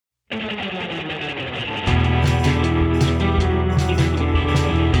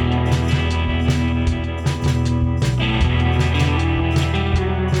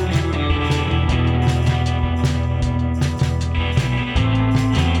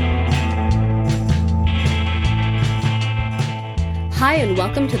Hi, and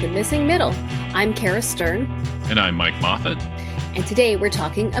welcome to The Missing Middle. I'm Kara Stern. And I'm Mike Moffat. And today we're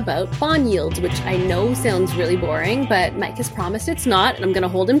talking about bond yields, which I know sounds really boring, but Mike has promised it's not, and I'm going to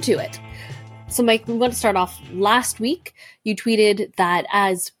hold him to it. So, Mike, we want to start off. Last week, you tweeted that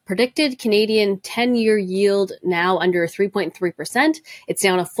as predicted, Canadian 10-year yield now under 3.3%. It's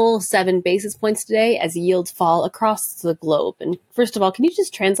down a full 7 basis points today as yields fall across the globe. And first of all, can you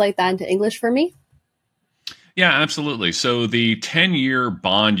just translate that into English for me? Yeah, absolutely. So the 10-year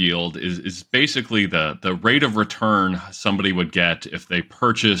bond yield is basically the rate of return somebody would get if they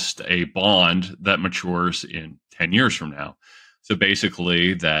purchased a bond that matures in 10 years from now. So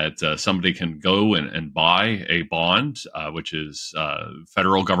basically that somebody can go and buy a bond, which is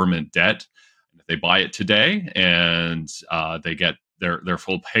federal government debt. If they buy it today and they get their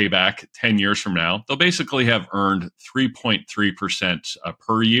full payback 10 years from now, they'll basically have earned 3.3%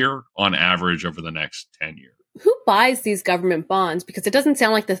 per year on average over the next 10 years. Who buys these government bonds? Because it doesn't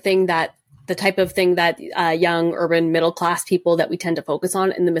sound like the type of thing that young urban middle class people that we tend to focus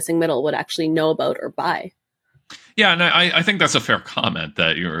on in the missing middle would actually know about or buy. Yeah, and I think that's a fair comment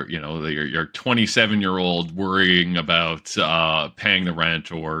that your 27-year-old worrying about paying the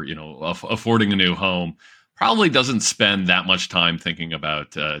rent or affording a new home probably doesn't spend that much time thinking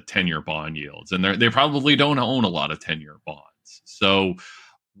about 10-year bond yields, and they probably don't own a lot of 10-year bonds. So,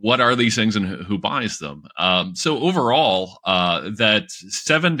 what are these things and who buys them? So overall, that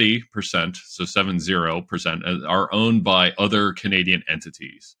 70%, so 70%, are owned by other Canadian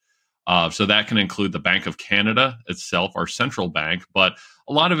entities. So that can include the Bank of Canada itself, our central bank, but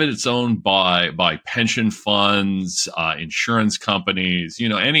a lot of it is owned by pension funds, insurance companies,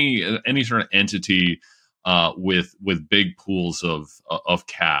 any sort of entity with big pools of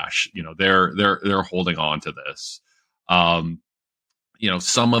cash. They're holding on to this.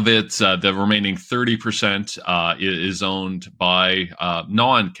 Some of it, the remaining 30% is owned by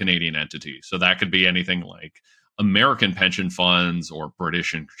non-Canadian entities. So that could be anything like American pension funds or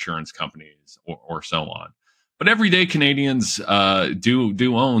British insurance companies or so on. But everyday Canadians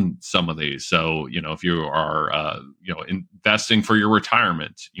do own some of these. So, if you are, investing for your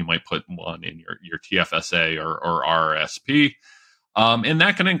retirement, you might put one in your TFSA or RRSP. And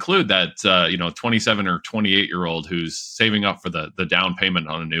that can include that, 27 or 28-year-old who's saving up for the down payment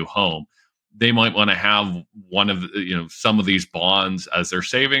on a new home. They might want to have one of, some of these bonds as their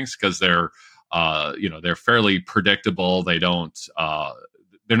savings because they're fairly predictable. They don't,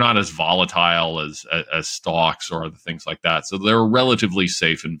 they're not as volatile as stocks or other things like that. So they're relatively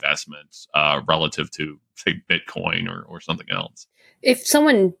safe investments relative to, say, Bitcoin or something else. If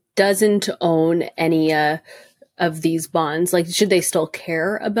someone doesn't own any of these bonds, should they still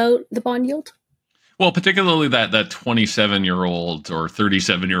care about the bond yield? Well, particularly that 27-year-old or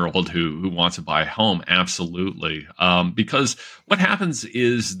 37-year-old who wants to buy a home, absolutely. Because what happens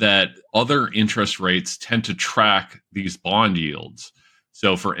is that other interest rates tend to track these bond yields.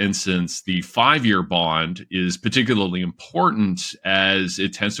 So, for instance, the 5-year bond is particularly important as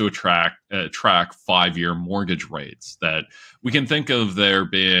it tends to track 5-year mortgage rates. That we can think of there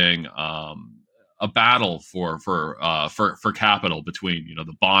being a battle for capital between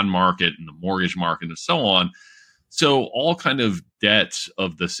the bond market and the mortgage market and so on. So all kind of debt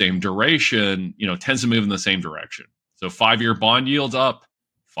of the same duration tends to move in the same direction. So 5-year bond yields up,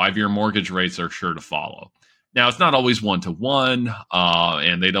 5-year mortgage rates are sure to follow. Now it's not always 1-to-1,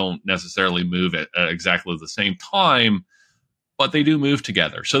 and they don't necessarily move at exactly the same time, but they do move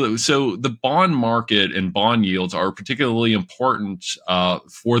together. So the bond market and bond yields are particularly important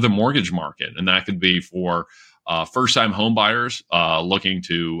for the mortgage market. And that could be for first-time home buyers looking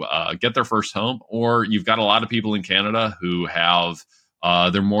to get their first home, or you've got a lot of people in Canada who have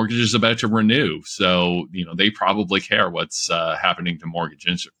their mortgages about to renew. So, they probably care what's happening to mortgage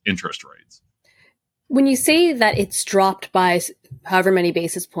interest rates. When you say that it's dropped by however many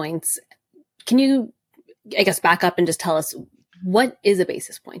basis points, can you, back up and just tell us what is a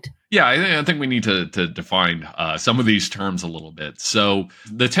basis point? Yeah, I think we need to define some of these terms a little bit. So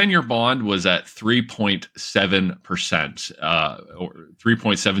the 10-year bond was at 3.7% or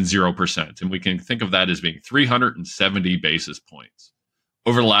 3.70%. And we can think of that as being 370 basis points.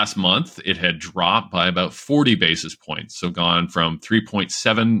 Over the last month, it had dropped by about 40 basis points. So gone from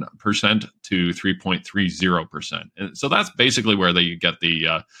 3.7% to 3.30%. And so that's basically where you get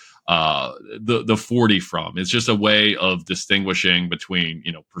the 40 from. It's just a way of distinguishing between,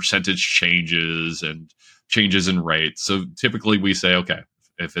 percentage changes and changes in rates. So typically we say, okay,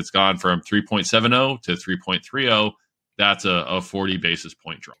 if it's gone from 3.70 to 3.30, that's a 40 basis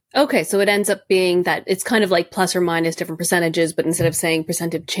point drop. Okay, so it ends up being that it's kind of like plus or minus different percentages, but instead of saying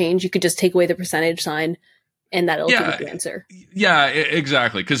percentage change, you could just take away the percentage sign and that'll give Yeah, the answer. yeah,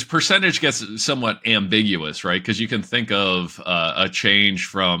 exactly. Because percentage gets somewhat ambiguous, right? Because you can think of a change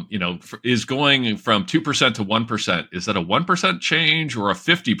from, is going from 2% to 1%. Is that a 1% change or a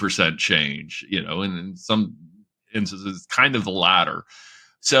 50% change? And in some instances, it's kind of the latter.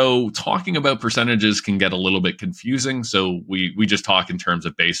 So talking about percentages can get a little bit confusing. So we just talk in terms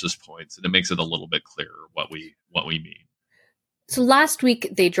of basis points, and it makes it a little bit clearer what we mean. So last week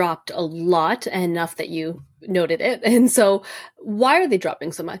they dropped a lot, enough that you noted it. And so why are they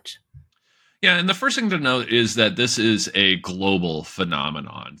dropping so much? Yeah, and the first thing to note is that this is a global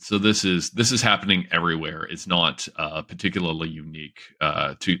phenomenon. So this is happening everywhere. It's not particularly unique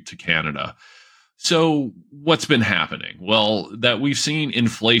to Canada. So what's been happening? Well, that we've seen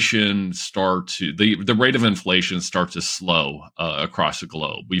inflation start to the rate of inflation start to slow across the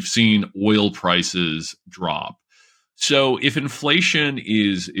globe. We've seen oil prices drop. So if inflation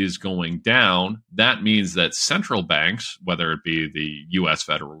is going down, that means that central banks, whether it be the US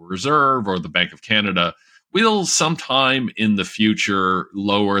Federal Reserve or the Bank of Canada, will sometime in the future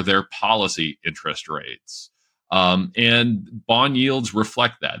lower their policy interest rates. And bond yields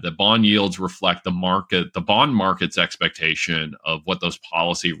reflect that. The bond yields reflect the bond market's expectation of what those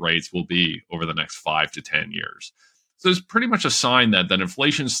policy rates will be over the next 5 to 10 years. So it's pretty much a sign that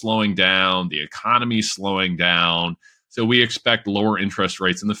inflation's slowing down, the economy's slowing down. So we expect lower interest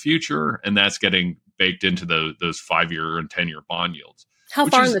rates in the future, and that's getting baked into those 5-year and 10-year bond yields. How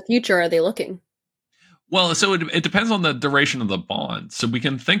far in the future are they looking? Well, so it depends on the duration of the bond. So we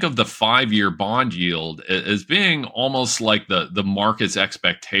can think of the 5-year bond yield as being almost like the market's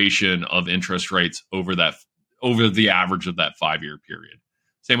expectation of interest rates over the average of that 5-year period.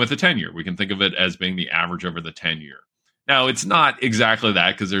 Same with the 10-year. We can think of it as being the average over the 10-year. Now, it's not exactly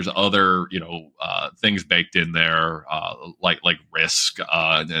that because there's other things baked in there like risk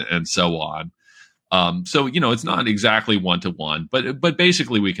and so on. So it's not exactly 1-to-1, but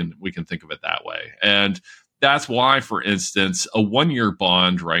basically we can think of it that way. And that's why, for instance, a 1-year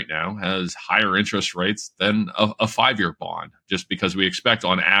bond right now has higher interest rates than a 5-year bond, just because we expect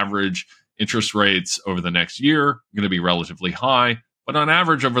on average interest rates over the next year are going to be relatively high, but on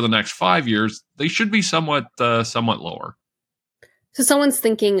average over the next 5 years they should be somewhat lower. So someone's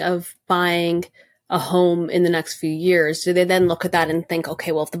thinking of buying a home in the next few years. Do they then look at that and think,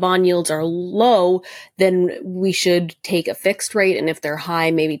 okay, well, if the bond yields are low, then we should take a fixed rate, and if they're high,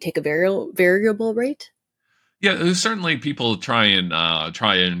 maybe take a variable rate? Yeah, certainly people try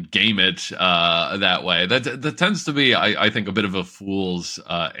and game it that way. That tends to be, I think, a bit of a fool's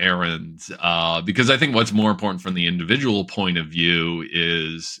errand because I think what's more important from the individual point of view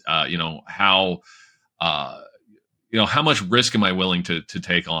is how much risk am I willing to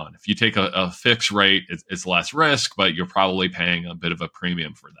take on? If you take a fixed rate, it's less risk, but you're probably paying a bit of a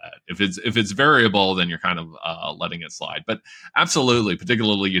premium for that. If it's variable, then you're kind of letting it slide. But absolutely,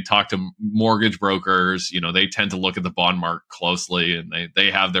 particularly you talk to mortgage brokers, they tend to look at the bond market closely, and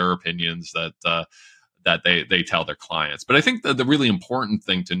they have their opinions that they tell their clients. But I think that the really important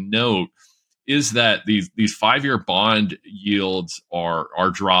thing to note is that these 5-year bond yields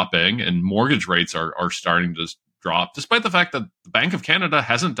are dropping, and mortgage rates are starting to drop, despite the fact that the Bank of Canada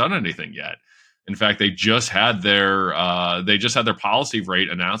hasn't done anything yet. In fact, they just had their policy rate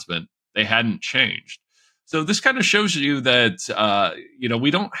announcement. They hadn't changed. So this kind of shows you that we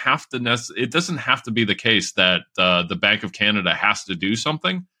don't have to. It doesn't have to be the case that the Bank of Canada has to do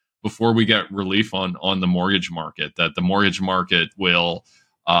something before we get relief on the mortgage market. That the mortgage market will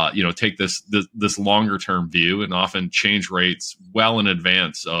take this longer term view and often change rates well in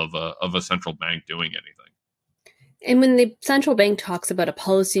advance of a central bank doing anything. And when the central bank talks about a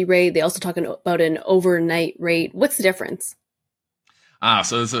policy rate, they also talk about an overnight rate. What's the difference?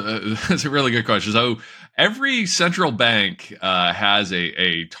 So that's a really good question. So every central bank has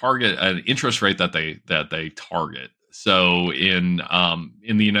a target, an interest rate that they target. So in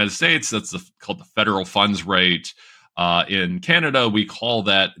the United States, that's called the federal funds rate. In Canada, we call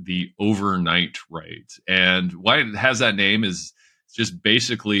that the overnight rate. And why it has that name is just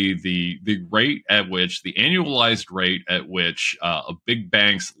basically the rate at which the annualized rate at which big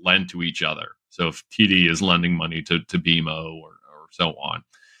banks lend to each other. So if TD is lending money to BMO or so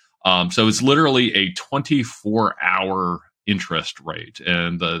on. So it's literally a 24-hour interest rate.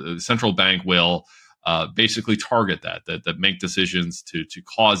 And the central bank will basically target that make decisions to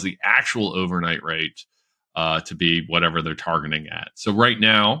cause the actual overnight rate to be whatever they're targeting at. So right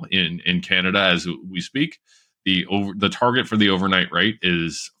now in Canada, as we speak, the target for the overnight rate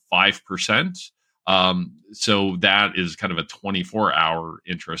is 5%. So that is kind of a 24-hour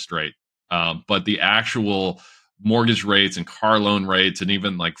interest rate. But the actual mortgage rates and car loan rates and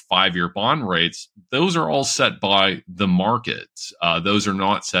even like 5-year bond rates, those are all set by the markets. Those are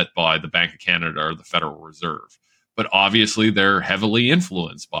not set by the Bank of Canada or the Federal Reserve. But obviously, they're heavily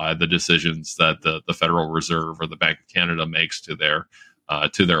influenced by the decisions that the Federal Reserve or the Bank of Canada makes to their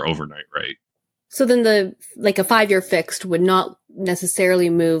overnight rate. So then a 5-year fixed would not necessarily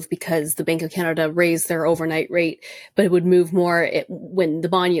move because the Bank of Canada raised their overnight rate, but it would move more when the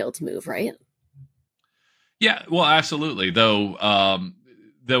bond yields move, right? Yeah, well, absolutely. Though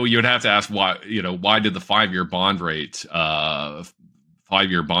you would have to ask why did the 5-year bond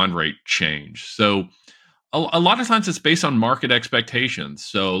rate change? So a lot of times it's based on market expectations.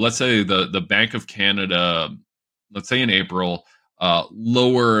 So let's say the Bank of Canada, let's say in April,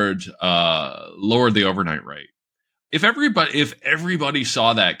 lowered the overnight rate. If everybody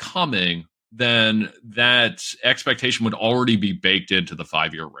saw that coming, then that expectation would already be baked into the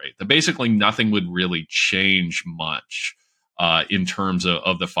 5-year rate. That basically nothing would really change much in terms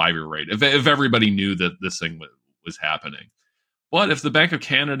of the 5-year rate if everybody knew that this thing was happening. But if the Bank of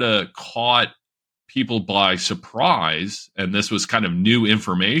Canada caught people by surprise and this was kind of new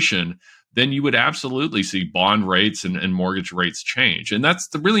information, then you would absolutely see bond rates and mortgage rates change. And that's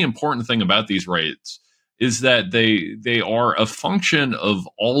the really important thing about these rates, is that they are a function of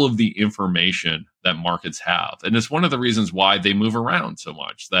all of the information that markets have. And it's one of the reasons why they move around so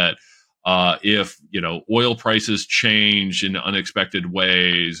much, that if oil prices change in unexpected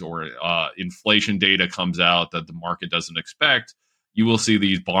ways, or inflation data comes out that the market doesn't expect, you will see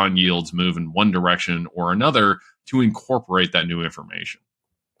these bond yields move in one direction or another to incorporate that new information.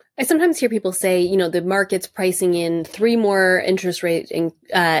 I sometimes hear people say, the market's pricing in 3 more interest rate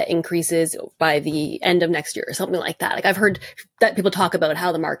increases by the end of next year or something like that. Like, I've heard that people talk about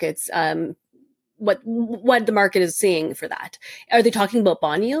how the market's, what the market is seeing for that. Are they talking about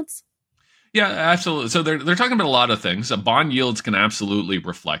bond yields? Yeah, absolutely. So they're talking about a lot of things. Bond yields can absolutely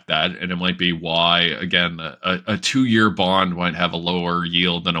reflect that, and it might be why, again, a 2-year bond might have a lower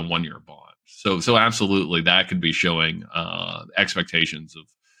yield than a 1-year bond. So absolutely, that could be showing expectations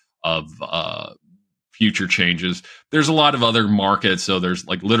of future changes. There's a lot of other markets. So there's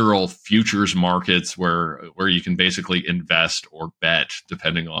like literal futures markets where you can basically invest or bet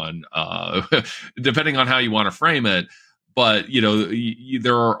depending on how you want to frame it. But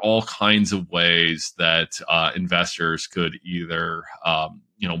there are all kinds of ways that investors could either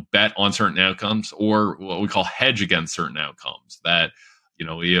bet on certain outcomes, or what we call hedge against certain outcomes. That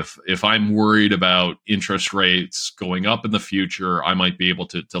if I'm worried about interest rates going up in the future, I might be able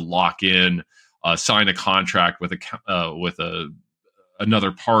to lock in, sign a contract with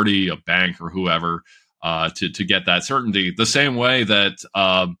another party, a bank or whoever, to get that certainty. The same way that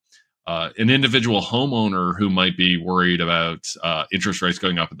an individual homeowner who might be worried about interest rates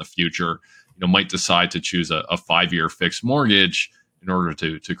going up in the future, might decide to choose a 5-year fixed mortgage in order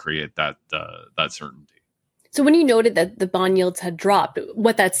to create that certainty. So when you noted that the bond yields had dropped,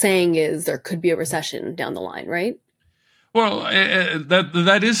 what that's saying is there could be a recession down the line, right? Well,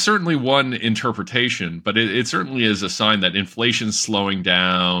 that is certainly one interpretation, but it certainly is a sign that inflation's slowing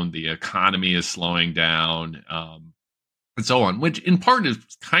down, the economy is slowing down, and so on. Which in part is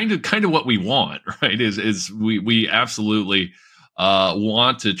kind of what we want, right? Is we absolutely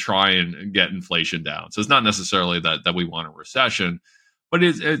want to try and get inflation down. So it's not necessarily that we want a recession, but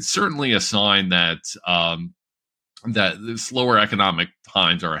it's certainly a sign that that the slower economic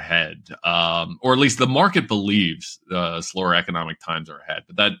times are ahead, or at least the market believes slower economic times are ahead.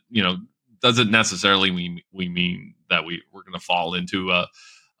 But that doesn't necessarily mean that we're going to fall into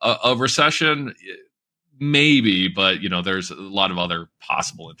a recession. Maybe, but there's a lot of other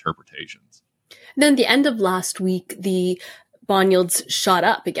possible interpretations. Then at the end of last week, the bond yields shot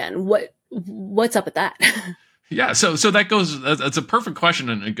up again. What's up with that? Yeah, so that's a perfect question,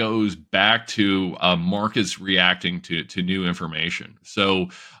 and it goes back to markets reacting to new information. So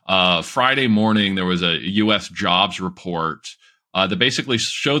Friday morning, there was a U.S. jobs report that basically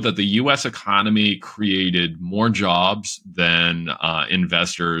showed that the U.S. economy created more jobs than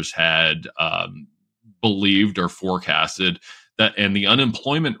investors had believed or forecasted, and the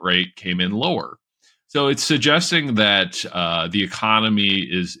unemployment rate came in lower. So it's suggesting that the economy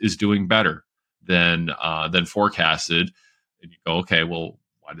is doing better than forecasted. And you go, okay, well,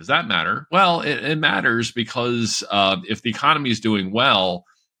 why does that matter? Well, it matters because if the economy is doing well,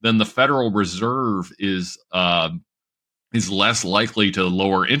 then the Federal Reserve is less likely to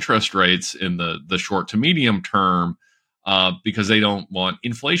lower interest rates in the short to medium term because they don't want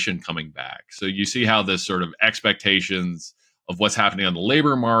inflation coming back. So you see how this sort of expectations of what's happening on the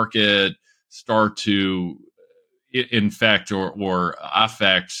labor market start to infect or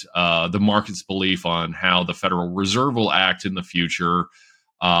affect the market's belief on how the Federal Reserve will act in the future,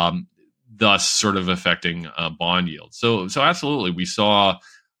 thus sort of affecting bond yields. So absolutely, we saw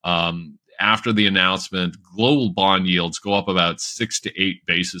after the announcement, global bond yields go up about 6 to 8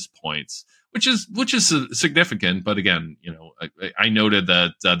 basis points, which is significant. But again, I noted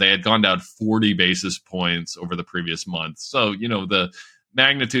that they had gone down 40 basis points over the previous month. So the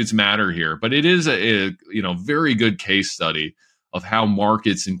magnitudes matter here, but it is a very good case study of how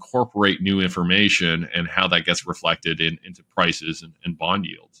markets incorporate new information and how that gets reflected into prices and bond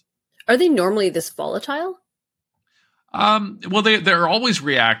yields. Are they normally this volatile? Well, they're always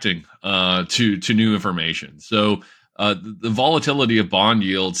reacting to new information. So the volatility of bond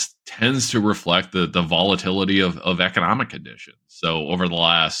yields tends to reflect the volatility of economic conditions. So over the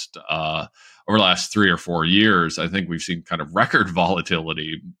last 3 or 4 years, I think we've seen kind of record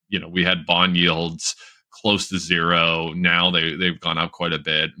volatility. We had bond yields close to zero. Now they've gone up quite a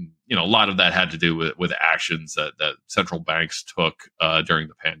bit. A lot of that had to do with actions that central banks took during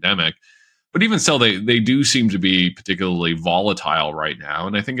the pandemic. But even so, they do seem to be particularly volatile right now.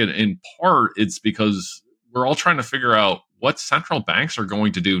 And I think in part it's because we're all trying to figure out what central banks are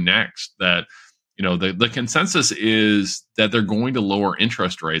going to do next. That, the consensus is that they're going to lower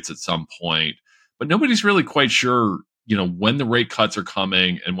interest rates at some point, but nobody's really quite sure, when the rate cuts are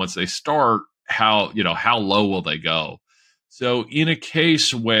coming, and once they start, how low will they go? So in a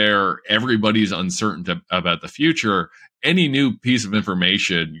case where everybody's uncertain about the future, any new piece of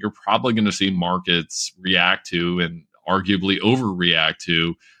information, you're probably going to see markets react to and arguably overreact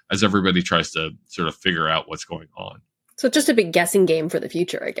to as everybody tries to sort of figure out what's going on. So it's just a big guessing game for the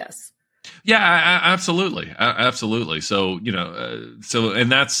future, I guess. Yeah, absolutely. Absolutely. So,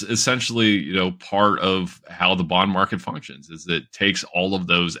 and that's essentially, part of how the bond market functions, is it takes all of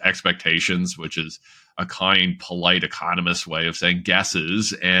those expectations, which is a kind, polite economist way of saying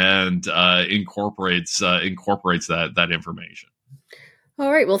guesses, and incorporates that information.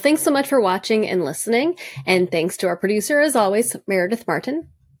 All right. Well, thanks so much for watching and listening. And thanks to our producer, as always, Meredith Martin.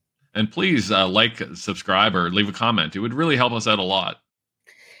 And please subscribe, or leave a comment. It would really help us out a lot.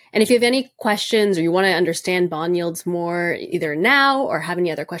 And if you have any questions, or you want to understand bond yields more, either now or have any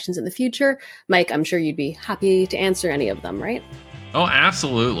other questions in the future, Mike, I'm sure you'd be happy to answer any of them, right? Oh,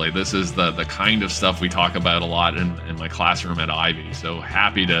 absolutely. This is the kind of stuff we talk about a lot in my classroom at Ivy. So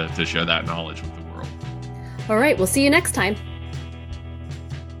happy to share that knowledge with the world. All right. We'll see you next time.